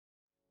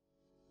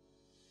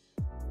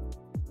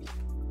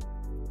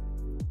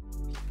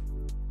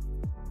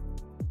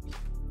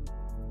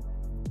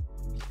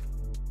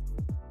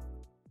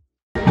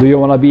Do you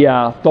want to be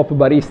a top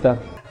barista?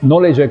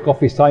 Knowledge and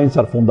coffee science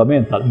are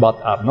fundamental, but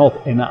are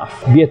not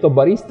enough. Be a top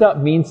barista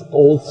means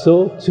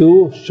also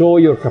to show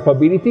your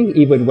capability,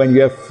 even when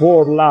you have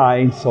 4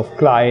 lines of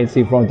clients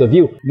in front of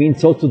you.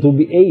 Means also to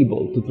be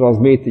able to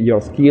transmit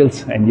your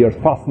skills and your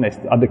fastness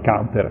at the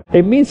counter.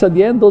 It means at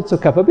the end also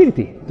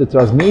capability to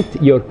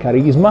transmit your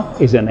charisma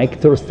as an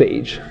actor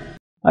stage.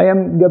 I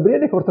am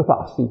Gabriele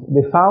Cortopassi,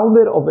 the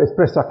founder of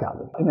Espresso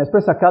Academy. In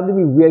Espresso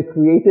Academy we have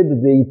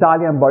created the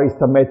Italian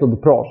Barista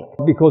Method project,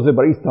 because the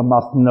barista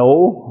must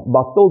know,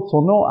 but also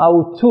know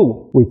how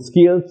to, with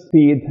skills,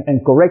 speed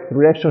and correct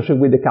relationship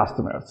with the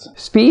customers.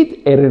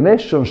 Speed and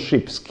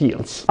relationship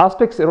skills,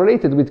 aspects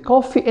related with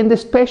coffee and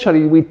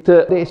especially with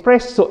the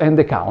espresso and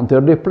the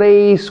counter, the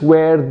place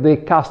where the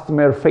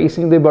customer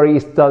facing the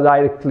barista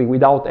directly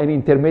without any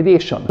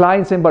intermediation.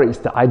 Clients and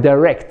barista, a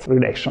direct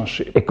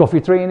relationship. A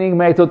coffee training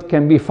method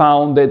can be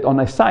founded on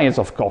a science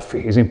of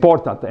coffee is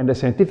important, and the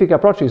scientific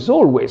approach is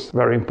always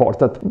very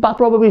important, but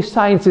probably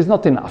science is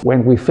not enough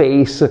when we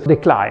face the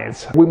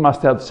clients. We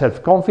must have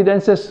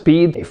self-confidence,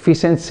 speed,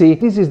 efficiency.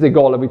 This is the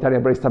goal of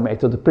Italian Barista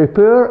Method: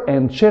 prepare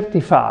and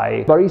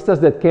certify baristas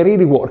that can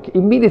really work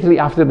immediately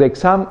after the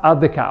exam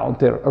at the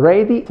counter,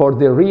 ready for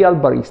the real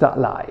barista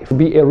life.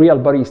 Be a real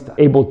barista,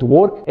 able to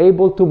work,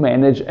 able to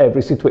manage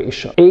every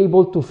situation,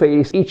 able to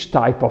face each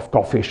type of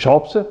coffee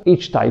shops,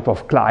 each type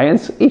of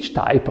clients, each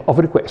type of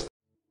request.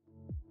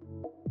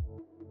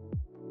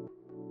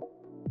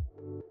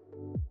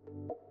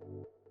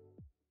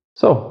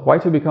 So, why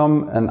to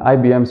become an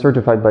IBM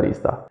certified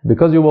barista?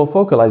 Because you will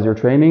focalize your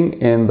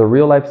training in the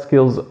real-life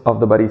skills of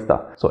the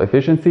barista. So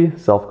efficiency,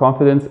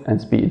 self-confidence, and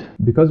speed.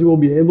 Because you will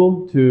be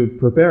able to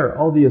prepare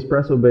all the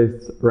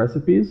espresso-based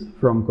recipes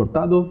from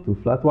cortado to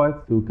flat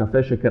white to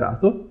café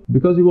shakerato.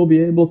 Because you will be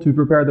able to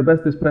prepare the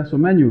best espresso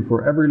menu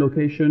for every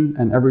location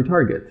and every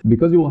target.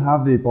 Because you will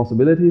have the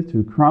possibility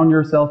to crown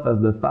yourself as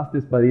the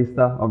fastest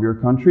barista of your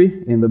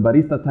country in the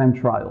Barista Time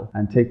Trial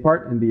and take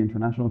part in the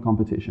international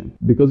competition.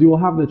 Because you will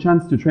have the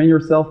chance to train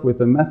yourself with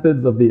the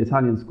methods of the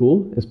Italian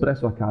school,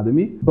 Espresso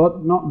Academy,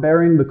 but not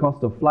bearing the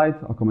cost of flight,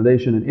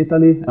 accommodation in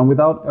Italy, and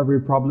without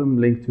every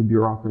problem linked to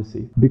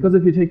bureaucracy. Because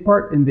if you take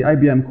part in the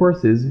IBM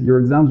courses,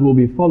 your exams will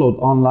be followed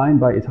online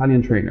by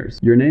Italian trainers.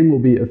 Your name will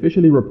be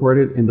officially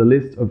reported in the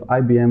list of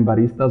IBM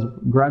baristas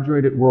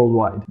graduated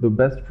worldwide, the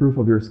best proof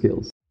of your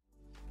skills.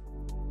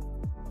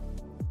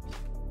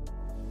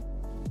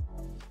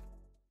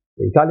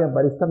 The Italian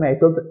Barista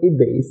Method is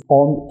based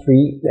on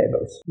 3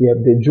 levels. We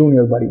have the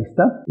junior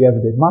barista, we have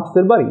the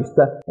master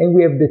barista, and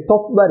we have the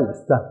top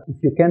barista. If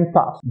you can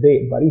pass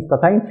the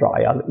Barista Time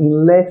Trial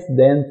in less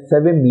than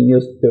 7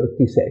 minutes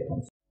 30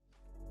 seconds.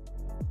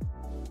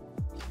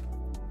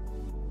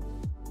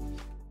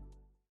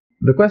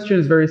 The question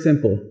is very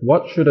simple.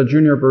 What should a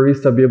junior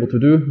barista be able to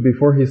do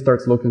before he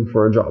starts looking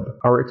for a job?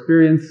 Our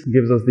experience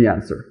gives us the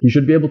answer. He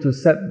should be able to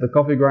set the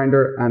coffee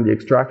grinder and the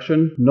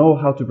extraction, know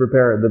how to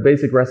prepare the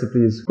basic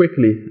recipes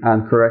quickly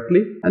and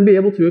correctly, and be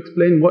able to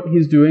explain what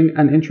he's doing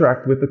and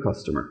interact with the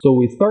customer. So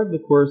we start the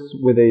course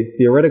with a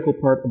theoretical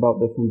part about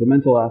the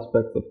fundamental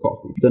aspects of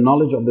coffee, the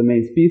knowledge of the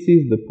main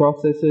species, the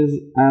processes,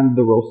 and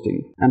the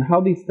roasting, and how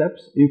these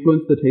steps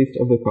influence the taste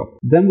of the cup.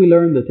 Then we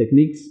learn the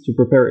techniques to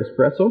prepare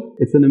espresso.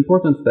 It's an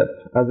important step,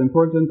 as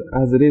important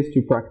as it is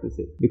to practice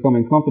it,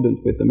 becoming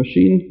confident with the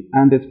machine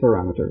and its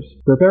parameters.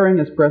 Preparing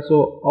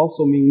espresso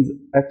also means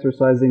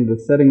exercising the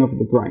setting of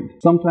the grind,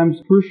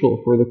 sometimes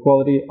crucial for the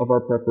quality of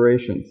our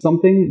preparation,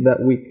 something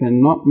that we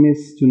cannot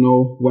miss to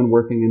know when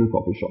working in a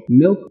coffee shop.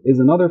 Milk is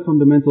another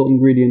fundamental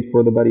ingredient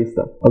for the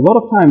barista. A lot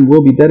of time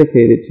will be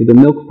dedicated to the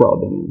milk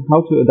frothing and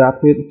how to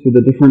adapt it to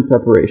the different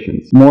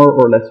preparations. More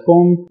or less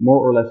foam, more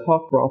or less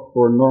hot froth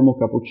for a normal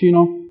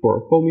cappuccino, for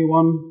a foamy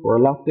one, for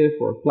a latte,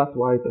 for a flat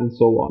white, and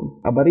so on.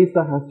 A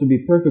barista has to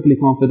be perfectly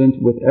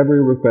confident with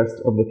every request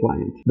of the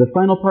client. The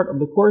final part of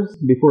the course,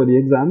 before the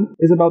exam,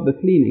 is about the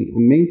cleaning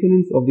and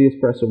maintenance of the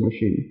espresso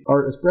machine.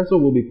 Our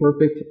espresso will be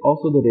perfect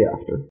also the day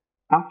after.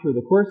 After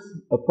the course,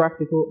 a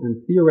practical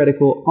and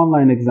theoretical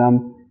online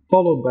exam,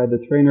 followed by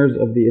the trainers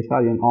of the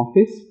Italian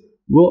office,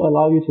 will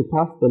allow you to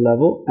pass the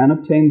level and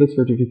obtain the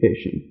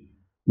certification,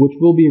 which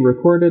will be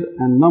recorded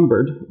and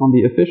numbered on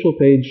the official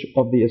page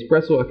of the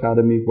Espresso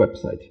Academy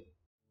website.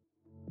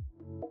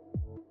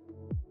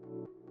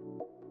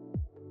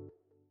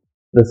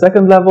 The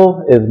second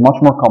level is much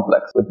more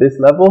complex. With this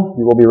level,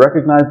 you will be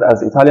recognized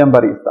as Italian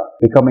Barista,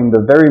 becoming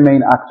the very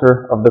main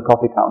actor of the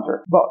coffee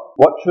counter. But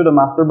what should a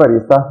master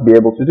barista be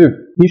able to do?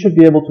 He should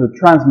be able to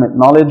transmit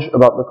knowledge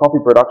about the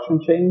coffee production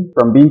chain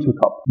from bean to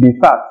cup, be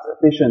fast,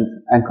 efficient,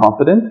 and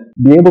confident,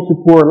 be able to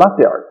pour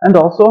latte art, and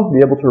also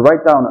be able to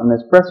write down an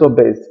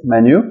espresso-based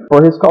menu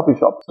for his coffee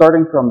shop,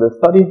 starting from the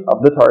study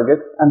of the target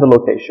and the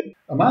location.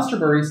 A master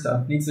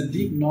barista needs a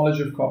deep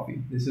knowledge of coffee.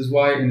 This is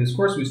why in this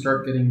course we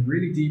start getting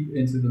really deep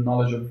into the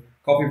knowledge of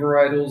coffee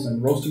varietals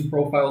and roasting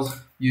profiles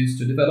used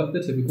to develop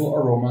the typical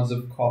aromas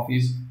of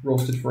coffees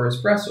roasted for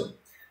espresso.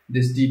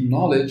 This deep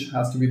knowledge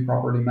has to be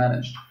properly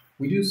managed.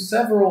 We do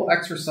several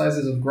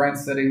exercises of grind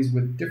settings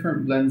with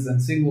different blends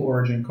and single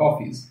origin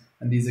coffees,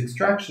 and these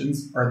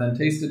extractions are then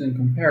tasted and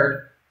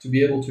compared to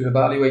be able to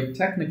evaluate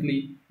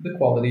technically the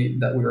quality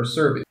that we are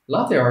serving.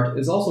 Latte art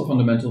is also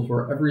fundamental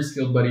for every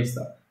skilled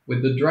barista.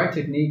 With the dry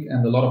technique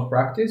and a lot of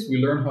practice, we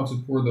learn how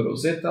to pour the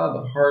rosetta,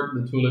 the heart,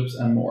 the tulips,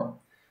 and more.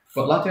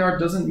 But latte art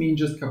doesn't mean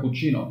just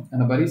cappuccino,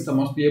 and a barista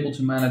must be able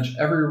to manage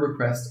every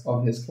request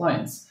of his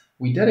clients.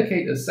 We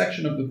dedicate a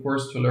section of the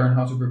course to learn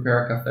how to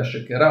prepare café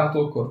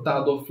shakerato,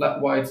 cortado, flat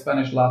white,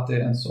 Spanish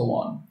latte, and so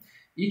on.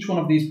 Each one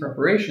of these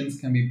preparations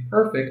can be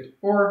perfect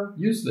or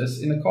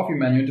useless in a coffee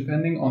menu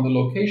depending on the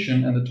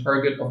location and the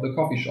target of the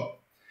coffee shop.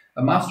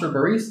 A master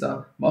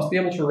barista must be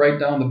able to write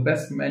down the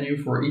best menu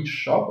for each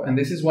shop, and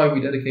this is why we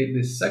dedicate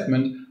this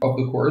segment of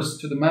the course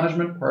to the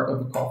management part of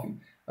the coffee.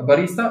 A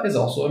barista is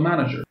also a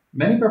manager.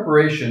 Many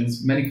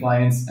preparations, many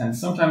clients, and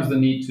sometimes the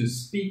need to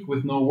speak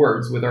with no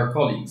words with our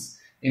colleagues.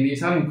 In the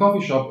Italian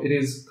coffee shop, it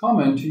is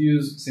common to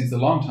use, since a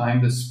long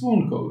time, the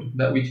spoon code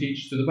that we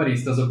teach to the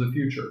baristas of the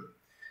future.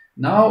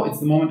 Now it's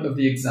the moment of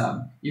the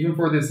exam. Even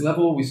for this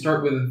level, we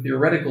start with a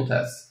theoretical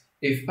test.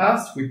 If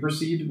passed, we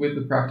proceed with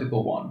the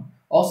practical one.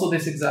 Also,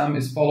 this exam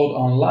is followed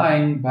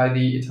online by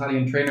the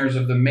Italian trainers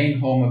of the main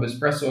home of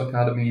Espresso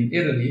Academy in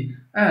Italy,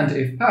 and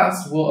if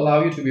passed, will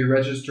allow you to be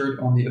registered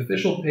on the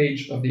official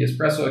page of the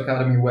Espresso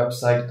Academy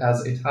website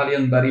as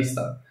Italian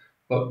Barista.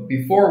 But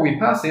before we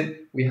pass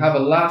it, we have a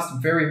last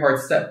very hard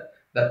step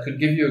that could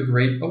give you a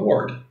great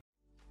award.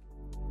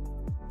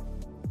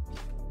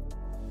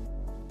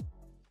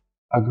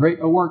 A great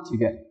award to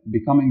get,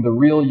 becoming the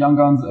real young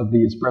guns of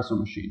the espresso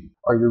machine.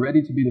 Are you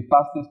ready to be the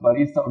fastest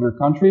barista of your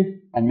country,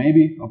 and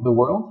maybe of the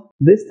world?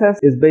 This test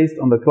is based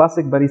on the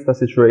classic barista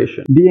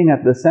situation, being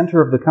at the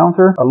center of the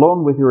counter,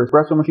 alone with your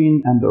espresso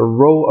machine and a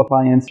row of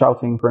clients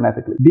shouting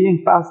frenetically.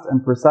 Being fast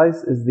and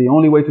precise is the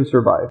only way to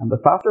survive, and the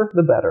faster,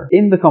 the better.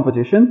 In the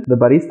competition, the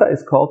barista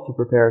is called to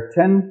prepare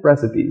 10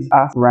 recipes,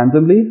 asked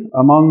randomly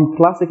among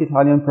classic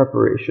Italian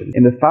preparations,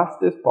 in the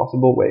fastest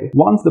possible way.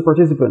 Once the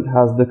participant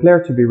has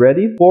declared to be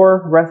ready,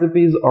 4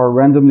 recipes are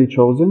randomly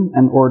chosen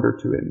and ordered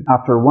to him.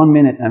 After 1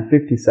 minute and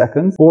 50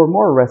 seconds, 4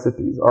 more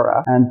recipes are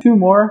asked, and 2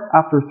 more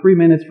after 3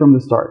 minutes from the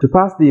start. To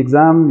pass the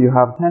exam, you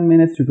have 10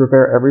 minutes to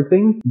prepare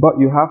everything, but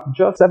you have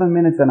just 7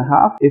 minutes and a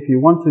half if you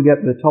want to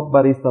get the top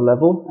barista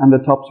level and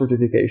the top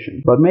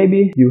certification. But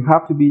maybe you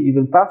have to be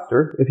even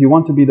faster if you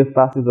want to be the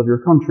fastest of your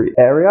country,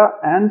 area,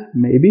 and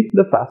maybe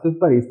the fastest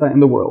barista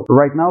in the world.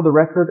 Right now, the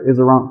record is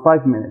around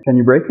 5 minutes. Can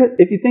you break it?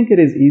 If you think it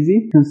is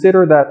easy,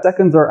 consider that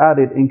seconds are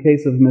added in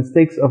case of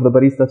mistakes of the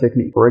barista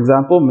technique. For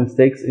example,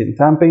 mistakes in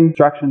tamping,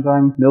 extraction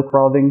time, milk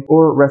frothing,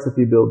 or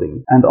recipe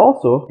building. And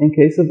also in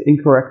case of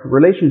incorrect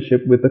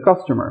relationship with the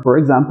customer. For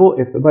example,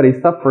 if the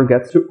barista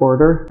forgets to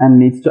order and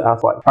needs to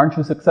ask why. Aren't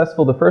you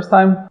successful the first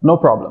time? No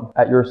problem.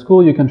 At your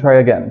school you can try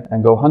again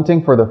and go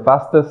hunting for the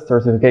fastest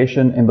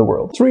certification in the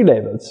world. 3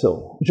 levels,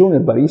 so junior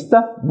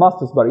barista,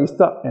 master's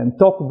barista, and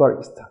top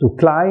barista. To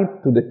climb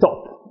to the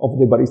top of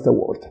the barista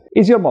world.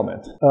 It's your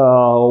moment.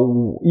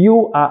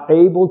 You are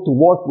able to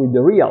work with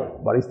the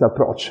real barista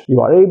approach.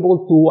 You are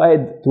able to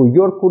add to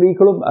your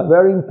curriculum a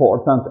very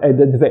important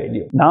added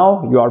value.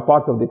 Now you are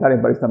part of the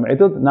Italian Barista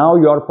Method. Now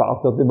you are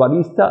part of the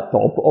barista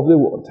top of the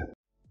world.